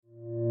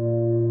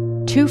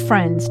Two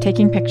friends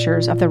taking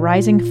pictures of the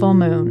rising full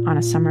moon on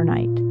a summer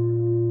night.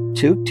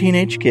 Two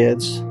teenage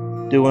kids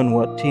doing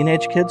what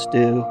teenage kids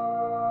do.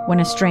 When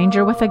a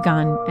stranger with a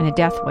gun and a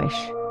death wish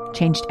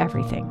changed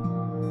everything.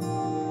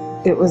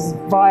 It was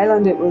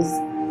violent, it was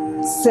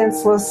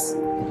senseless,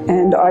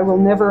 and I will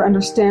never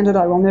understand it,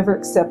 I will never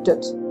accept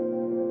it.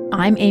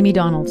 I'm Amy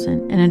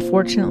Donaldson, and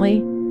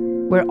unfortunately,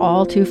 we're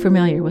all too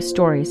familiar with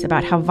stories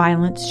about how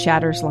violence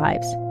shatters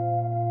lives.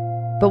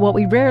 But what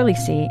we rarely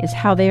see is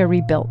how they are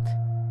rebuilt.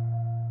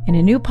 In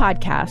a new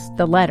podcast,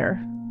 The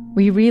Letter,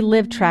 we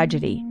relive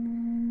tragedy,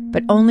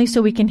 but only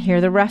so we can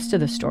hear the rest of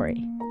the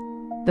story.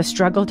 The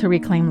struggle to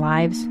reclaim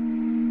lives,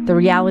 the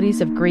realities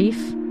of grief,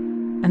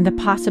 and the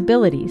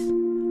possibilities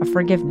of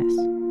forgiveness.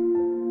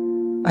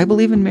 I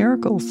believe in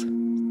miracles.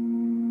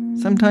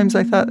 Sometimes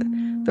I thought,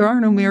 there are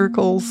no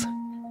miracles.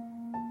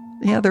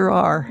 Yeah, there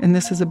are, and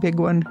this is a big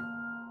one.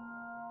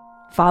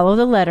 Follow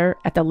The Letter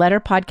at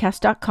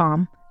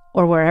theletterpodcast.com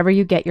or wherever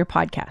you get your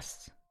podcasts.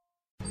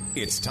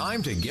 It's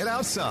time to get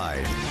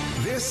outside.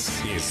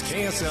 This is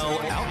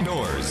KSL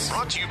Outdoors.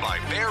 Brought to you by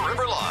Bear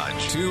River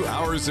Lodge. 2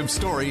 hours of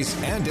stories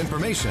and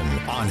information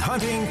on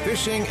hunting,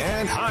 fishing,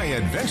 and high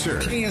adventure.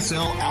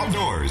 KSL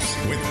Outdoors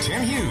with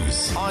Tim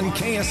Hughes on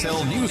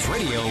KSL News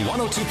Radio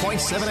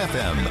 102.7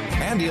 FM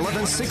and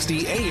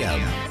 1160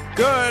 AM.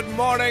 Good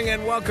morning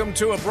and welcome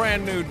to a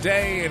brand new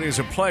day. It is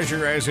a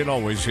pleasure, as it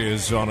always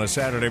is on a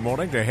Saturday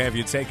morning, to have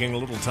you taking a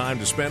little time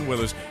to spend with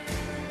us.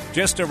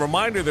 Just a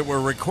reminder that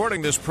we're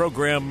recording this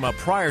program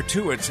prior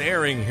to its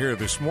airing here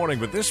this morning,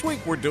 but this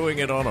week we're doing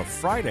it on a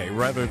Friday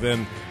rather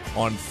than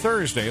on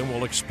Thursday, and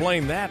we'll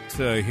explain that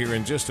here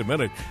in just a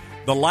minute.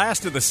 The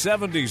last of the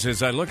 70s,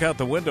 as I look out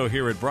the window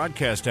here at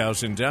Broadcast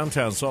House in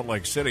downtown Salt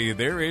Lake City,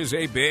 there is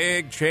a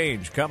big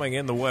change coming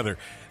in the weather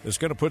that's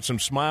going to put some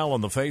smile on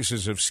the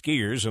faces of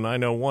skiers, and I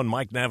know one,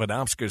 Mike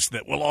Navadomskis,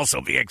 that will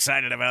also be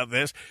excited about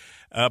this.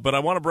 But I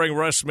want to bring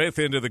Russ Smith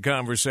into the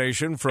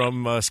conversation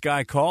from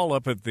Sky Call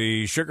up at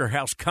the Sugar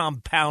House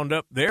compound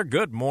up there.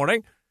 Good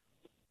morning.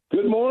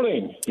 Good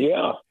morning.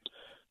 Yeah.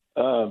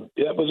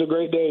 It was a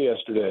great day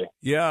yesterday.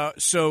 Yeah,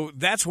 so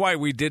that's why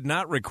we did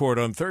not record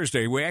on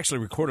Thursday. We actually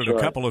recorded a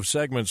couple of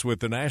segments with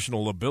the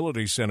National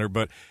Ability Center,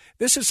 but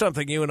this is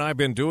something you and I have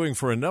been doing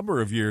for a number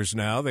of years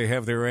now. They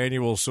have their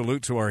annual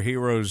Salute to Our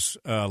Heroes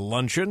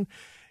luncheon,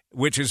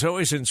 which is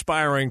always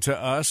inspiring to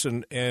us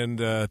and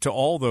to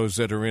all those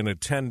that are in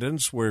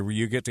attendance, where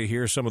you get to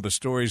hear some of the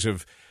stories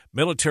of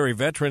military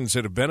veterans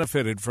that have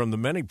benefited from the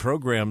many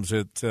programs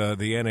at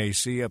the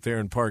NAC up there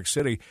in Park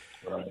City.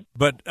 Right.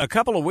 But a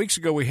couple of weeks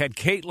ago, we had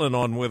Caitlin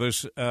on with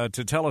us to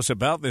tell us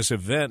about this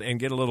event and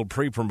get a little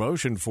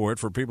pre-promotion for it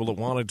for people that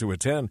wanted to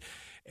attend.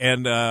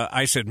 And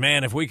I said,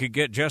 man, if we could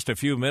get just a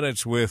few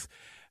minutes with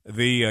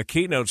the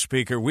keynote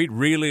speaker, we'd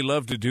really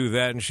love to do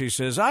that. And she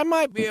says, I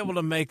might be able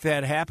to make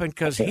that happen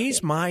because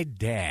he's my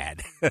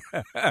dad.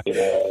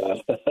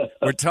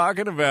 We're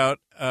talking about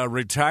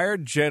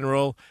retired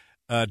General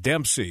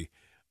Dempsey,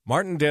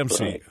 Martin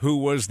Dempsey, who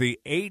was the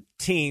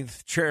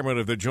 18th chairman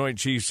of the Joint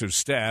Chiefs of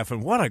Staff.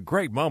 And what a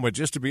great moment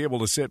just to be able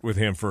to sit with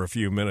him for a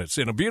few minutes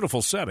in a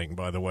beautiful setting,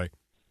 by the way.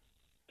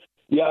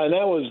 Yeah, and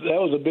that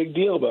was a big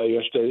deal about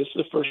yesterday. This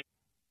is the first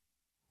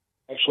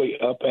actually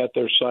up at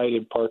their site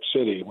in Park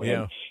City.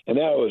 Yeah. And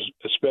that was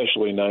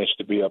especially nice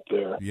to be up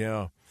there.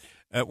 Yeah.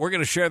 We're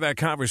going to share that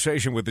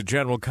conversation with the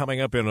General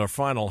coming up in our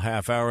final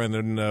half hour, and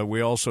then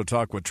we also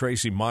talk with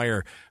Tracy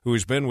Meyer, who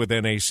has been with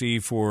NAC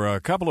for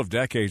a couple of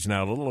decades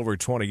now, a little over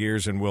 20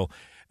 years, and we'll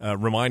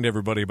remind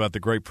everybody about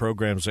the great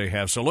programs they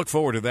have. So look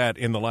forward to that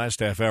in the last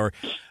half hour.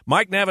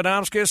 Mike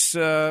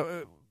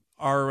Navadomskis,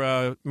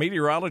 our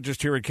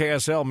meteorologist here at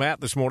KSL,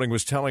 Matt, this morning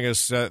was telling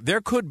us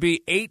there could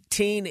be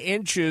 18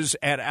 inches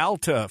at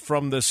Alta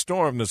from the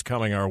storm that's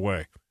coming our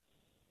way.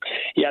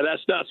 Yeah,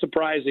 that's not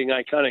surprising.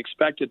 I kind of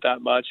expected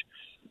that much.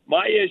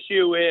 My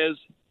issue is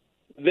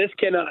this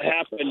cannot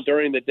happen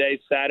during the day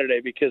Saturday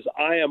because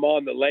I am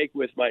on the lake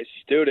with my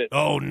students.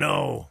 Oh,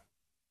 no.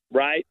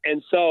 Right?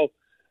 And so,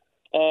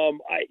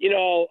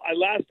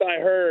 last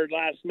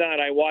night,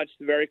 I watched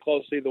very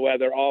closely the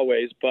weather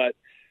always, but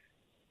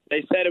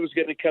they said it was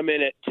going to come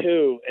in at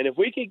 2. And if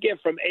we could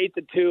get from 8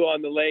 to 2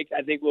 on the lake,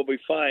 I think we'll be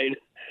fine.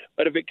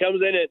 But if it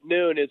comes in at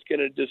noon, it's going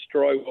to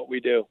destroy what we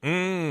do.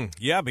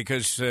 Yeah,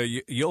 because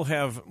you'll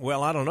have,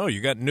 well, I don't know,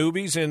 you got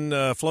newbies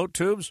in float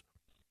tubes?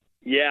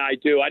 Yeah, I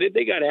do. I didn't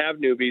think I'd have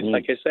newbies.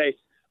 Like I say,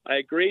 I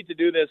agreed to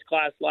do this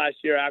class last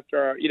year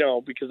after,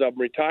 because I'm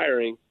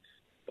retiring.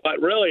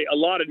 But really, a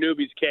lot of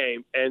newbies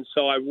came, and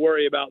so I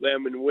worry about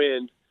them in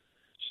wind.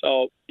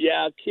 So,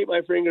 yeah, keep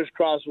my fingers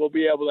crossed we'll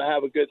be able to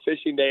have a good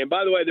fishing day. And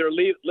by the way, they're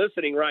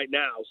listening right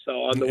now, so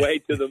on the way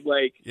to the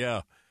lake.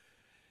 Yeah.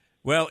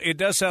 Well, it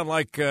does sound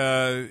like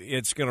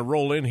it's going to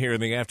roll in here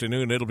in the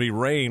afternoon. It'll be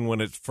rain when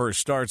it first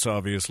starts,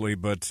 obviously,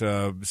 but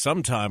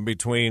sometime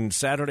between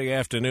Saturday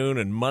afternoon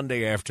and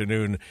Monday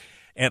afternoon,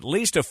 at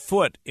least a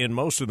foot in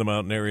most of the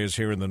mountain areas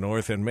here in the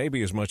north, and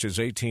maybe as much as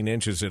 18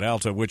 inches at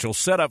Alta, which will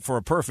set up for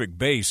a perfect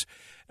base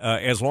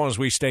as long as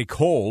we stay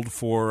cold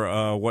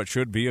for what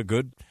should be a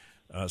good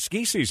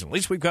ski season. At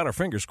least we've got our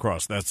fingers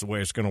crossed that's the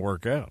way it's going to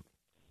work out.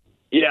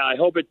 Yeah, I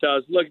hope it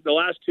does. Look, the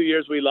last 2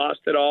 years we lost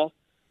it all.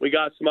 We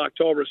got some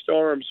October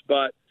storms,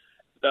 but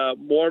the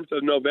warmth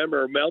of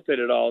November melted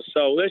it all.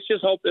 So let's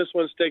just hope this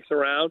one sticks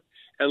around,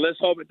 and let's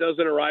hope it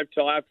doesn't arrive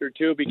till after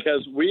 2,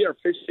 because we are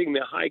fishing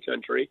the high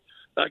country.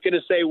 Not going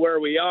to say where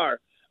we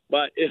are,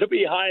 but it'll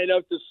be high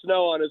enough to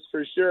snow on us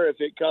for sure if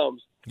it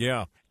comes.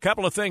 Yeah.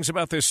 Couple of things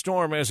about this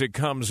storm as it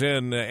comes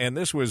in, and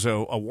this was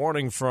a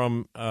warning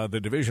from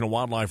the Division of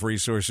Wildlife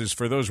Resources.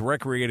 For those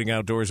recreating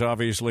outdoors,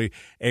 obviously,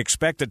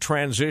 expect a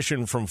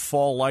transition from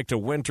fall-like to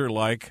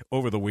winter-like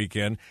over the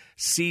weekend.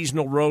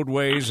 Seasonal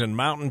roadways and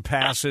mountain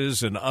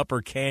passes and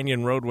upper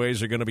canyon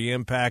roadways are going to be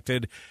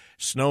impacted.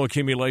 Snow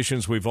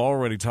accumulations we've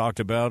already talked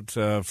about,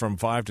 from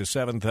 5,000 to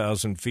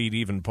 7,000 feet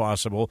even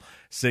possible.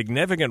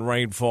 Significant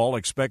rainfall,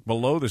 expect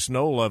below the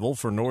snow level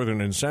for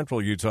northern and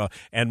central Utah,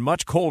 and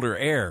much colder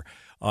air,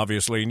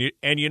 obviously.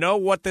 And you know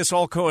what this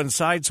all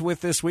coincides with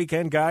this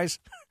weekend, guys?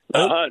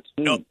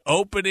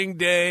 Opening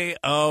day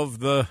of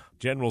the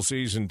general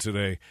season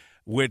today,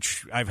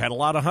 which I've had a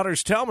lot of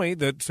hunters tell me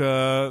that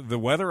the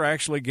weather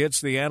actually gets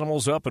the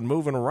animals up and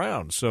moving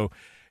around. So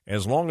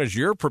as long as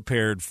you're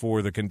prepared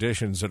for the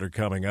conditions that are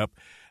coming up,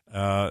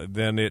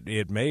 then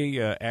it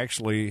may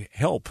actually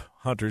help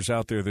hunters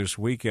out there this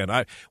weekend.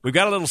 We've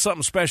got a little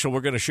something special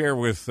we're going to share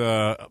with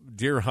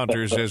deer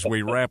hunters as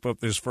we wrap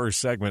up this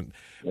first segment,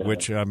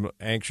 which I'm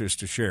anxious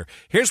to share.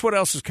 Here's what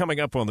else is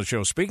coming up on the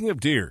show. Speaking of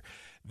deer,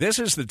 this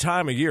is the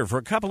time of year for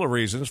a couple of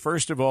reasons.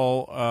 First of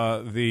all,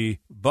 the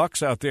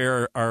bucks out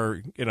there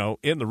are,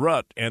 in the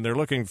rut, and they're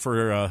looking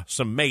for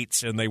some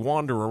mates, and they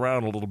wander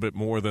around a little bit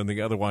more than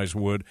they otherwise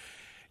would.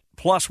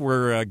 Plus,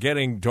 we're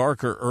getting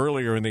darker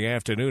earlier in the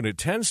afternoon. It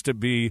tends to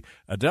be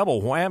a double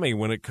whammy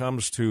when it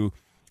comes to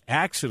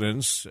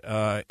accidents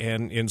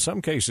and, in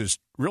some cases,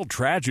 real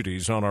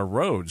tragedies on our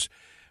roads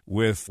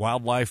with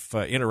wildlife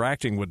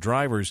interacting with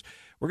drivers.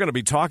 We're going to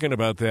be talking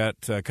about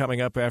that coming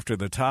up after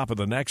the top of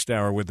the next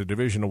hour with the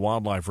Division of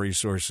Wildlife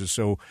Resources.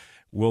 So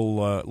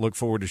we'll look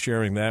forward to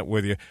sharing that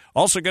with you.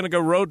 Also going to go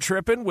road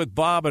tripping with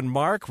Bob and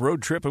Mark,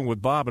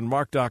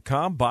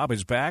 roadtrippingwithbobandmark.com. Bob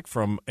is back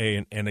from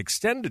an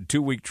extended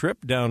 2-week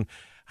trip down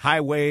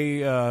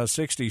Highway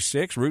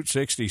 66, Route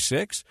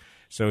 66.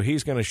 So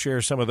he's going to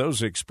share some of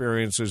those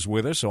experiences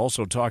with us,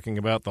 also talking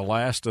about the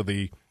last of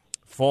the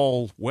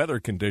fall weather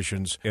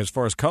conditions as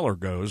far as color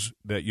goes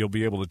that you'll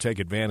be able to take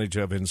advantage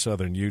of in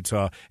southern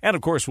Utah. And,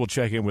 of course, we'll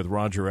check in with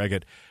Roger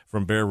Eggett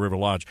from Bear River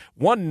Lodge.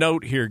 One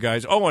note here,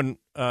 guys. Oh, and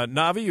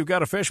Navi, you've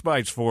got a Fish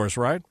Bites for us,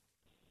 right?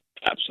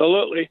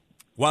 Absolutely.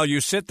 While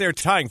you sit there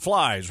tying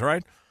flies,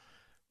 right?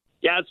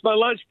 Yeah, it's my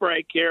lunch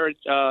break here at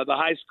the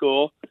high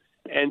school,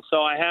 and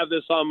so I have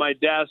this on my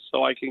desk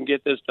so I can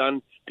get this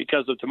done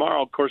because of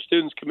tomorrow. Of course,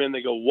 students come in,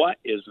 they go, "What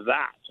is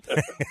that?"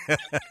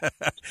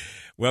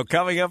 Well,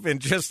 coming up in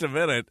just a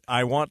minute,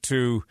 I want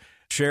to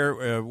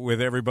share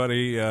with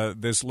everybody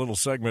this little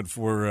segment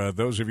for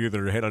those of you that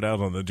are headed out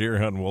on the deer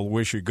hunt. We'll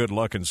wish you good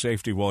luck and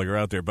safety while you're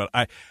out there. But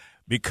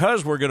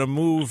because we're going to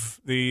move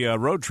the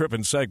road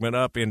tripping segment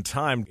up in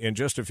time in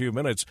just a few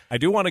minutes, I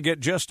do want to get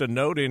just a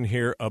note in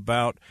here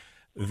about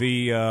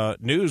the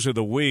news of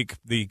the week.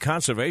 The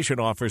conservation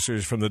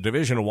officers from the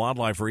Division of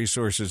Wildlife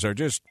Resources are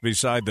just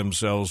beside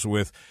themselves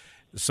with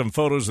some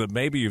photos that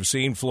maybe you've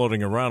seen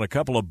floating around. A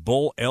couple of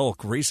bull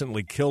elk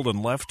recently killed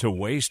and left to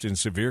waste in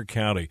Sevier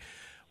County.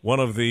 One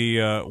of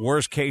the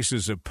worst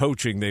cases of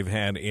poaching they've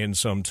had in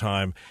some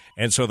time.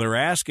 And so they're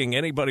asking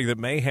anybody that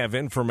may have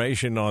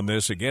information on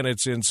this. Again,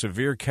 it's in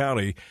Sevier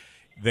County.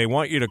 They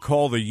want you to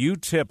call the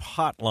UTIP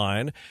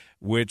hotline,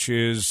 which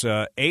is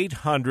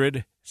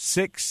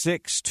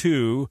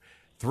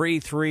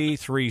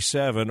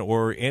 800-662-3337,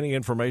 or any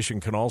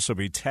information can also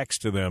be texted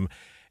to them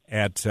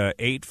at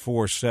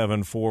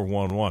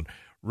 847-411.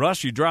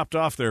 Russ, you dropped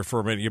off there for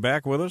a minute. You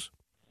back with us?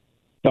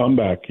 I'm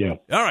back, yeah.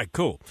 All right,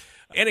 cool.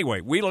 Anyway,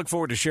 we look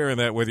forward to sharing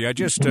that with you. I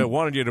just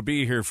wanted you to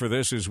be here for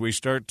this as we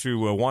start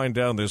to wind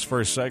down this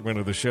first segment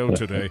of the show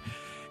today.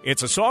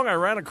 It's a song I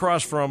ran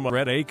across from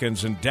Red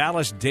Akins and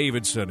Dallas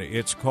Davidson.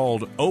 It's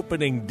called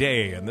Opening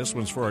Day, and this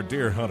one's for our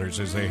deer hunters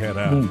as they head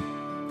out.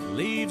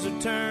 Leaves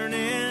are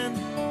turning,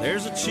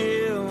 there's a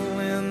chill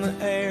in the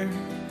air.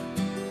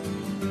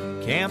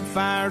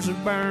 Campfires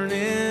are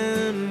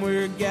burning,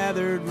 we're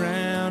gathered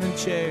round in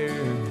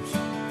chairs.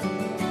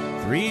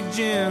 3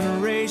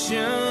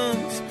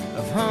 generations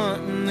of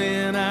hunting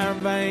in our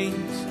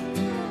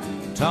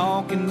veins,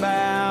 talking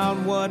about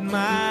what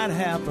might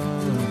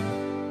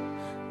happen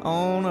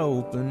on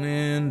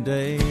opening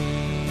day.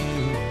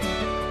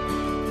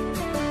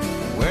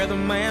 Where the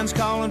man's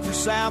calling for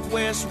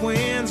southwest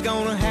winds,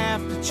 gonna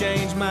have to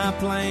change my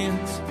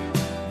plans.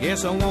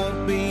 Guess I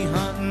won't be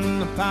hunting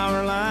the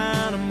power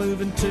line, I'm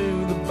moving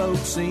to the boat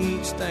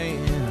seat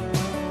stand.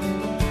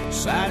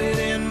 Sighted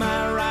in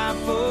my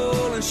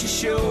rifle and she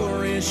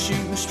sure is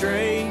shooting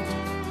straight,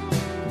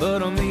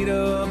 but I'll meet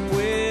up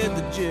with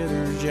the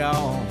jitters,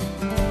 y'all.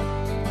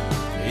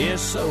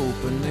 It's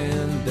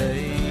opening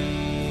day.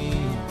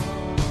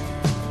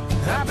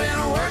 I've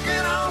been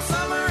working all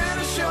summer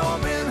and it's sure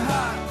been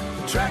hot.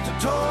 Tractor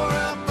tore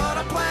up, but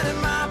I planted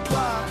my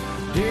plot.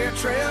 Deer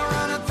trail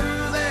running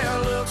through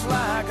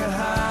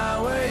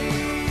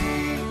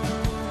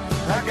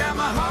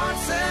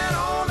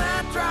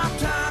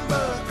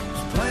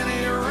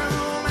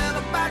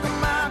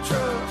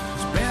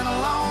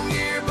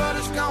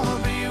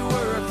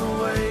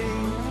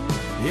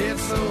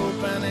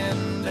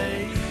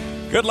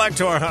Good luck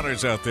to our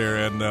hunters out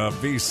there,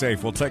 and be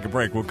safe. We'll take a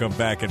break. We'll come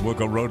back, and we'll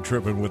go road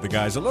tripping with the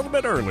guys a little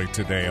bit early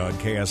today on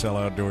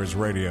KSL Outdoors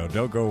Radio.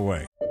 Don't go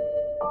away.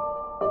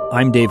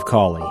 I'm Dave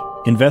Cawley,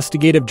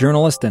 investigative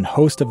journalist and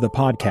host of the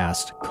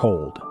podcast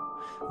Cold.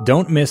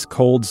 Don't miss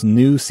Cold's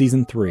new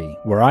Season 3,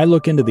 where I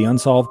look into the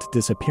unsolved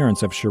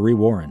disappearance of Cherie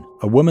Warren,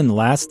 a woman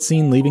last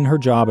seen leaving her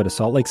job at a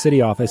Salt Lake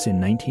City office in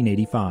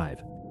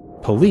 1985.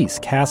 Police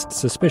cast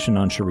suspicion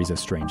on Cherie's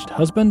estranged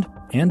husband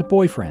and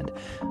boyfriend,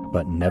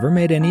 but never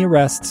made any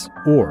arrests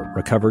or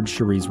recovered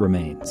Cherie's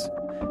remains.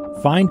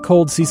 Find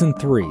Cold Season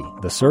 3,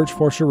 The Search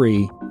for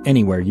Cherie,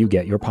 anywhere you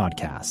get your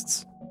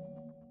podcasts.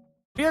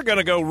 We're going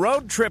to go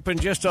road tripping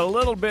just a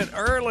little bit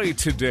early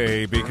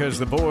today because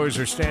the boys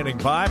are standing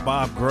by.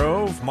 Bob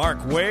Grove,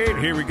 Mark Wade,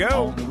 here we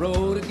go. On the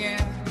road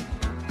again.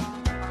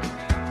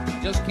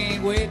 Just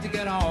can't wait to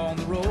get on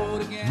the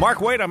road again. Mark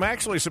Wade, I'm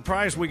actually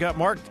surprised we got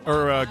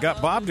got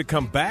Bob to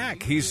come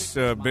back. He's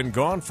been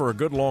gone for a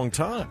good long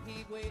time.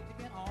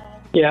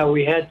 Yeah,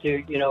 we had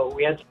to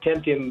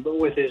tempt him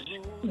with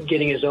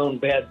getting his own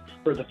bed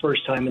for the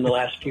first time in the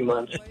last few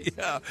months.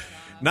 Yeah.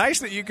 Nice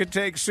that you could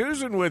take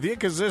Susan with you,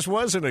 because this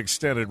was an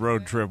extended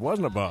road trip,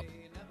 wasn't it, Bob?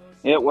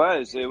 It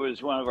was. It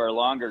was one of our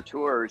longer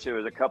tours. It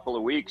was a couple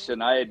of weeks,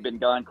 and I had been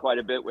gone quite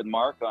a bit with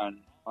Mark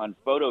on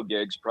photo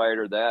gigs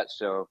prior to that,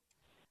 so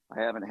I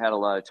haven't had a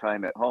lot of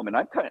time at home. And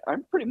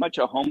I'm pretty much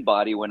a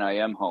homebody when I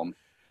am home.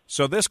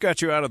 So this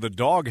got you out of the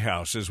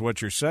doghouse, is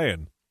what you're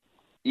saying?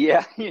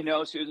 Yeah,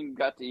 Susan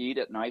got to eat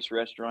at nice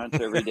restaurants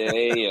every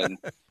day and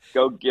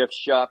go gift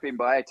shopping.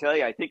 But I tell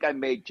you, I think I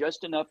made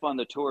just enough on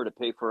the tour to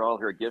pay for all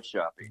her gift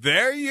shopping.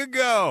 There you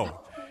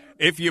go.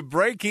 If you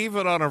break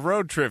even on a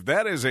road trip,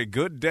 that is a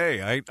good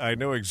day. I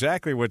know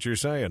exactly what you're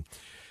saying.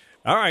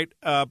 All right.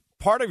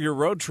 Part of your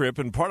road trip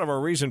and part of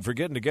our reason for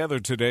getting together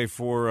today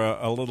for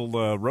a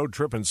little road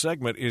tripping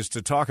segment is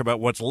to talk about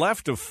what's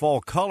left of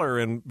fall color.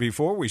 And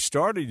before we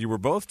started, you were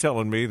both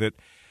telling me that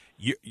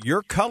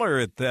your color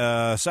at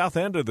the south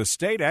end of the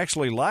state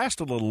actually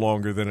lasts a little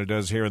longer than it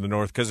does here in the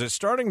north, because it's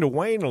starting to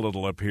wane a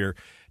little up here.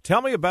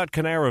 Tell me about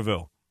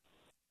Canaroville.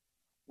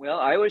 Well,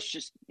 I was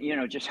just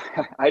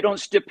I don't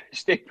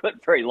stay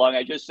put very long.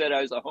 I just said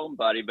I was a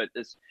homebody, but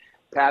this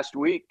past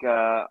week,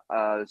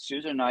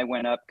 Susan and I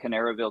went up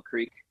Canaroville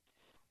Creek,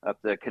 up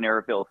the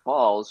Canaroville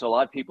Falls. A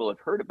lot of people have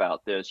heard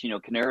about this.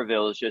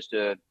 Canaroville is just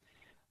a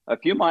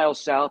few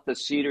miles south of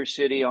Cedar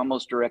City,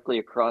 almost directly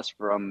across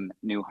from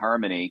New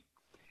Harmony.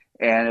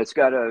 And it's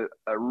got a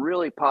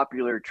really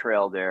popular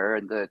trail there,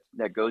 and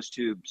that goes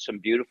to some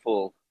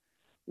beautiful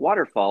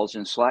waterfalls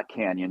and slot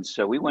canyons.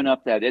 So we went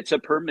up that. It's a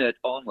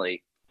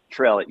permit-only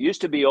trail. It used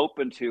to be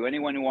open to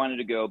anyone who wanted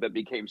to go, but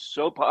became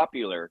so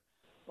popular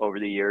over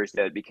the years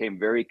that it became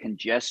very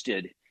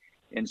congested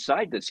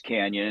inside this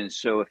canyon. And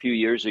so a few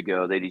years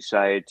ago, they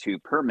decided to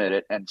permit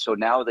it. And so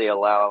now they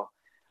allow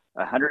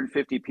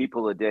 150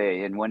 people a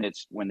day. And when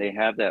they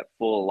have that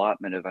full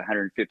allotment of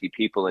 150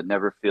 people, it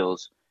never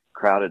feels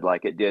crowded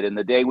like it did. And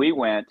the day we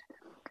went,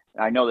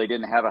 I know they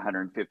didn't have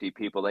 150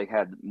 people. They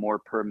had more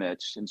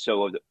permits. And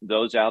so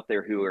those out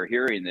there who are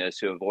hearing this,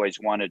 who have always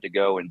wanted to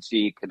go and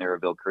see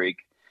Canaroville Creek,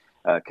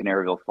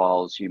 Canaroville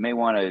Falls, you may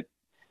want to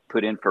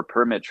put in for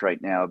permits right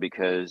now,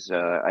 because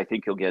I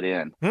think you'll get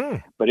in.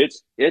 But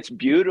it's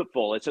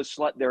beautiful. It's a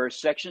slot. There are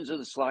sections of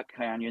the slot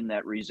canyon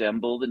that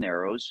resemble the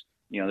Narrows.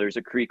 There's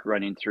a creek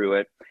running through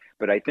it.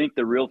 But I think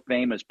the real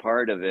famous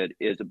part of it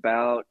is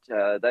about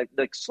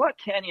the slot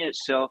canyon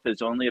itself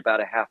is only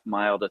about a half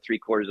mile to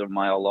 3/4 of a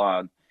mile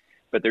long.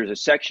 But there's a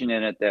section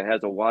in it that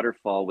has a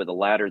waterfall with a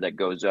ladder that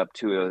goes up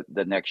to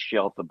the next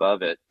shelf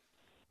above it.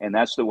 And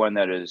that's the one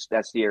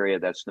that's the area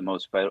that's the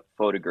most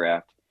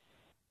photographed.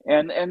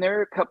 And there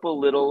are a couple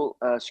little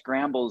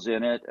scrambles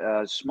in it.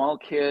 Small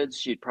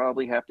kids, you'd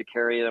probably have to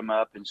carry them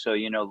up. And so,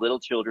 little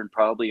children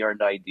probably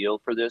aren't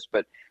ideal for this.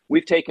 But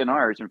we've taken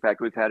ours. In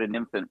fact, we've had an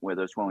infant with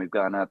us when we've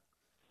gone up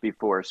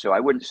before. So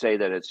I wouldn't say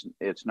that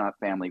it's not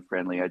family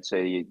friendly. I'd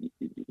say,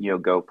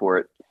 go for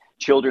it.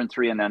 Children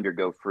 3 and under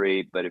go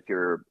free. But if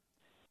you're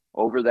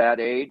over that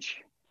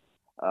age,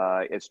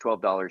 it's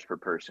 $12 per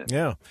person.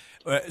 Yeah.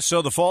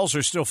 So the falls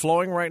are still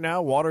flowing right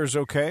now? Water's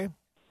okay?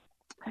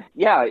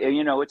 Yeah,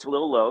 it's a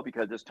little low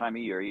because this time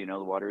of year,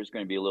 the water is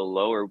going to be a little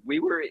lower. We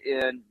were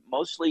in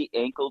mostly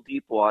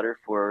ankle-deep water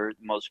for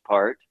the most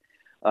part,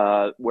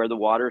 where the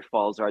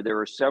waterfalls are. There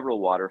are several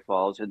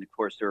waterfalls, and, of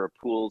course, there are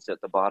pools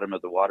at the bottom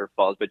of the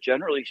waterfalls. But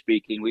generally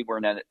speaking, we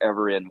weren't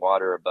ever in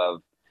water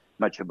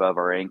much above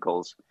our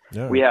ankles.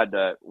 Yeah. We had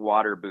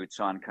water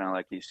boots on, kind of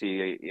like you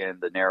see in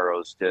the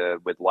Narrows,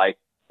 with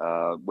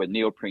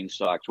neoprene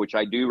socks, which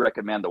I do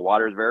recommend. The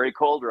water is very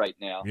cold right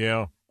now.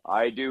 Yeah.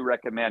 I do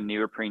recommend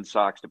neoprene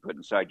socks to put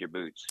inside your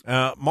boots.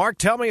 Mark,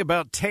 tell me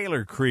about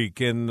Taylor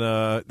Creek, and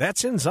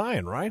that's in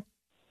Zion, right?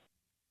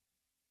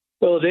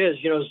 Well, it is.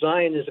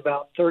 Zion is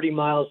about 30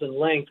 miles in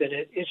length, and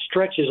it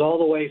stretches all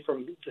the way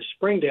from the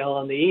Springdale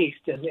on the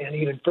east and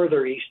even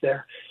further east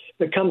there.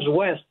 It comes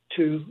west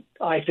to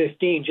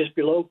I-15, just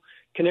below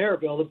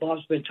Canaroville that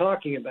Bob's been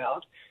talking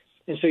about.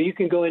 And so you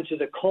can go into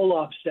the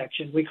Kolob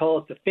section. We call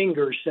it the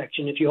fingers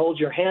section. If you hold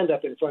your hand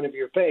up in front of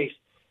your face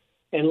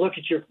and look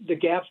at the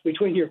gaps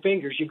between your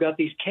fingers, you've got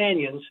these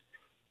canyons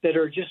that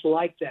are just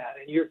like that.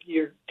 And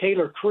your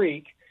Taylor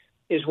Creek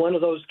is one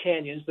of those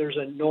canyons. There's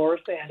a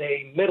north and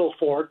a middle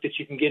fork that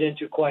you can get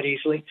into quite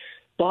easily.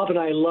 Bob and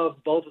I love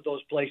both of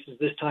those places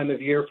this time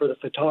of year for the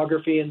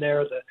photography in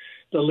there.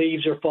 The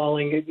leaves are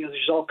falling.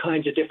 There's all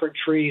kinds of different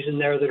trees in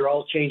there that are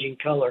all changing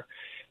color.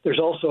 There's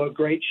also a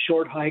great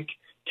short hike.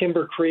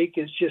 Timber Creek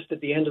is just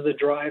at the end of the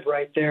drive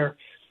right there.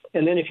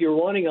 And then if you're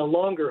wanting a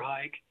longer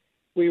hike,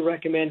 we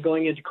recommend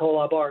going into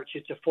Kolob Arch.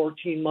 It's a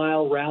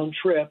 14-mile round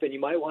trip, and you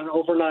might want to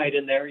overnight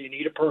in there. You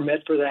need a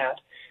permit for that.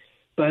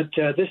 But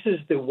this is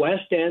the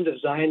west end of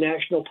Zion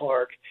National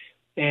Park,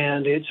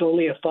 and it's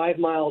only a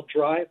 5-mile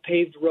drive,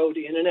 paved road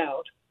in and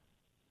out,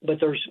 but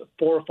there's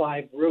 4 or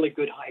 5 really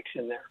good hikes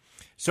in there.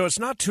 So it's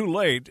not too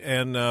late,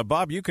 and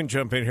Bob, you can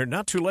jump in here,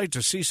 not too late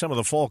to see some of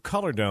the fall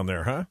color down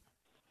there, huh?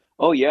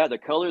 Oh, yeah, the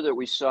color that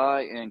we saw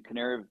in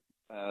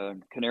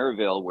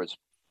Canaryville was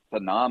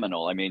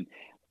phenomenal. I mean,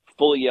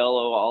 full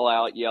yellow, all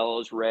out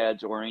yellows,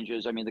 reds,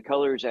 oranges. I mean, the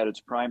color is at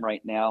its prime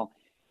right now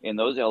in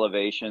those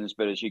elevations,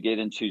 but as you get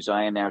into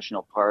Zion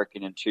National Park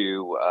and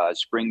into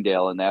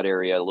Springdale in that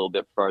area a little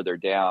bit farther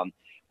down,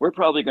 we're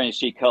probably going to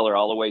see color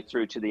all the way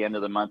through to the end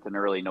of the month in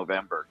early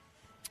November.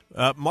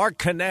 Mark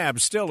Kanab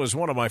still is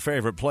one of my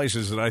favorite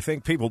places that I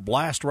think people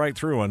blast right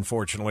through,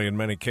 unfortunately, in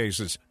many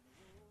cases.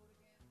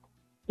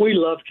 We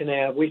love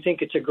Kanab. We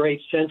think it's a great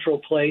central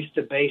place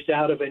to base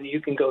out of, and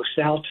you can go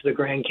south to the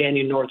Grand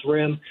Canyon North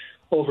Rim,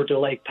 over to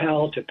Lake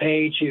Powell, to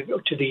Page, you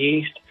go to the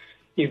east.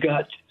 You've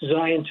got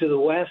Zion to the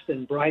west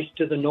and Bryce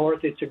to the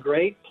north. It's a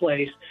great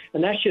place,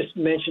 and that's just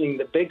mentioning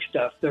the big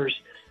stuff. There's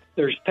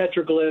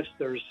petroglyphs.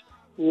 There's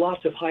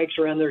lots of hikes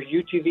around there,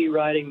 UTV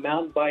riding,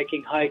 mountain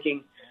biking,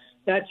 hiking.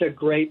 That's a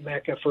great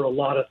mecca for a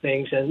lot of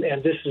things, and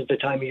this is the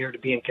time of year to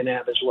be in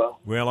Kanab as well.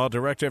 Well, I'll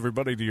direct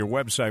everybody to your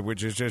website,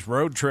 which is just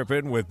Road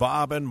Tripping with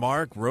Bob and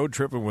Mark,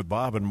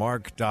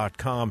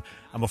 roadtrippingwithbobandmark.com.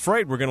 I'm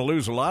afraid we're going to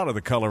lose a lot of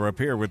the color up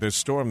here with this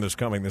storm that's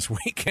coming this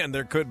weekend.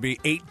 There could be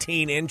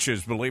 18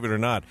 inches, believe it or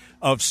not,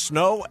 of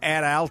snow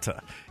at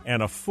Alta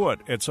and a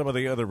foot at some of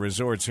the other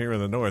resorts here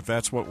in the north.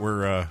 That's what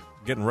we're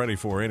getting ready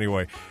for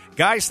anyway.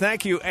 Guys,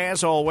 thank you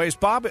as always.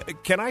 Bob,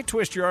 can I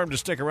twist your arm to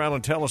stick around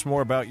and tell us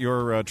more about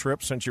your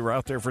trip since you were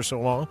out there for so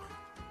long?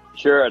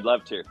 Sure, I'd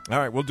love to. All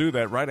right, we'll do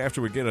that right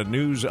after we get a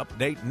news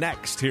update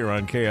next here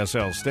on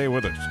KSL. Stay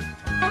with us.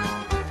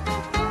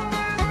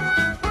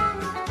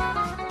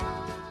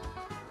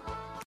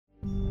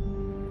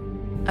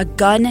 A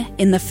gun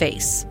in the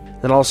face.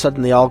 Then all of a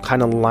sudden they all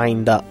kind of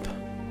lined up.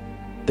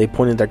 They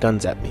pointed their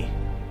guns at me.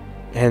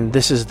 And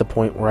this is the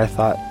point where I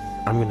thought,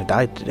 I'm going to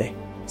die today.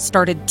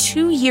 Started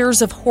 2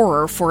 years of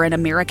horror for an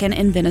American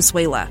in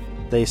Venezuela.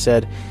 They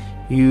said,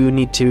 you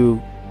need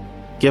to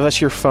give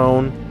us your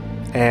phone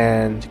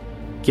and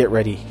get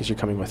ready because you're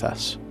coming with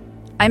us.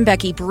 I'm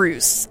Becky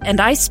Bruce, and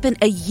I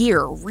spent a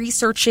year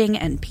researching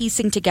and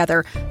piecing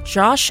together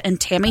Josh and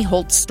Tammy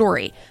Holt's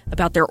story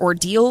about their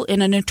ordeal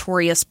in a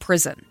notorious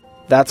prison.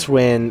 That's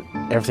when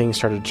everything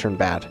started to turn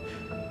bad.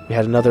 We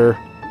had another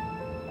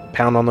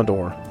pound on the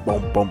door.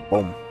 Boom, boom,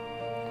 boom.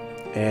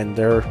 And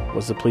there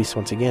was the police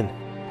once again.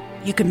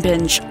 You can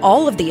binge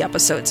all of the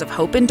episodes of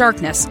Hope in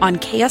Darkness on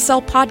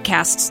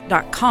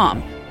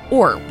KSLPodcasts.com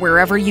or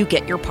wherever you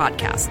get your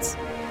podcasts.